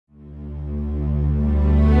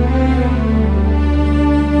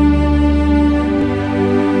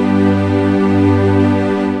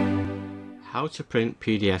to print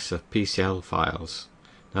PDFs of PCL files.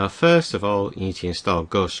 Now first of all you need to install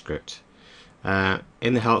GhostScript.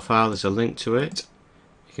 In the help file there's a link to it.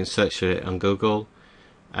 You can search for it on Google.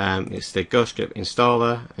 It's the GhostScript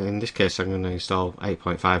installer. In this case I'm going to install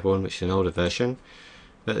 8.51, which is an older version,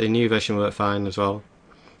 but the new version will work fine as well.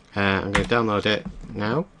 I'm going to download it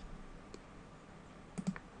now.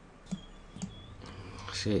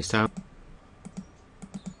 See, it's down.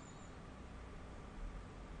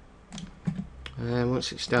 And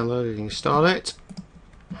once it's downloaded, you can install it.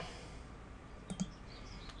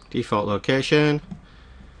 Default location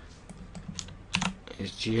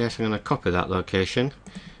is GS. I'm going to copy that location,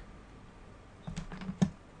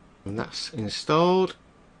 and that's installed.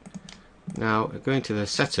 Now going to the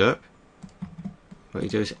setup, what you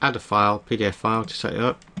do is add a file, PDF file, to set it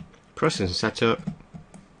up. Processing setup.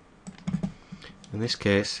 In this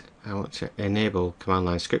case I want to enable command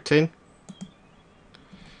line scripting.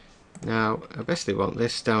 Now I basically want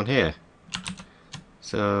this down here,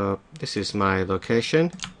 so this is my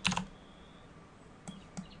location.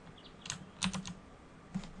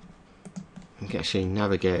 You can actually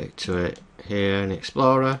navigate to it here in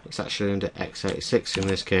Explorer. It's actually under x86 in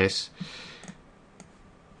this case,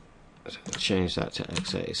 so I'll change that to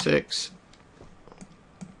x86.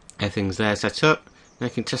 Everything's there set up. Now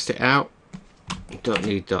you can test it out. You don't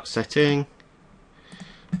need .setting.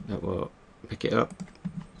 That will pick it up.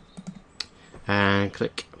 And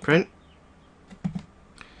click print. A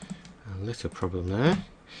little problem there.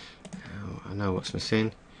 Now I know what's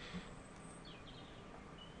missing.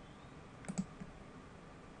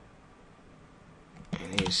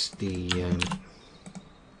 It is the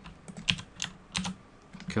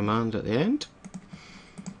command at the end.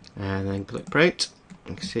 And then click print.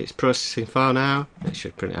 You can see it's processing file now. It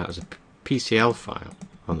should print out as a PCL file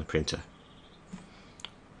on the printer.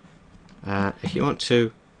 If you want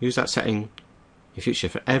to use that setting in future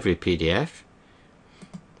for every PDF,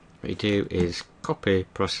 what you do is copy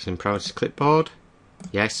processing parameters to clipboard,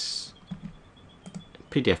 yes,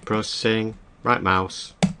 PDF processing, right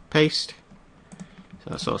mouse, paste.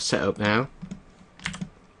 So that's all set up now.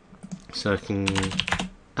 So I can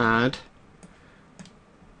add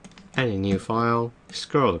any new file,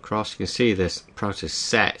 scroll across, you can see this parameter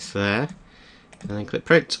set there, and then click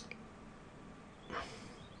print.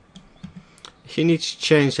 If you need to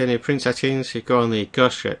change any print settings, you go on the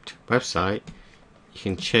GhostScript website, you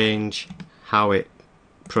can change how it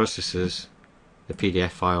processes the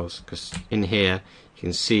PDF files, because in here you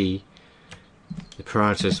can see the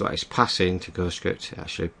parameters that it's passing to GhostScript to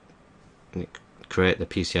actually create the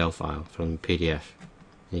PCL file from the PDF.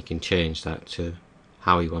 And you can change that to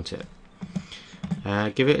how you want it.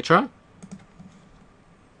 Give it a try.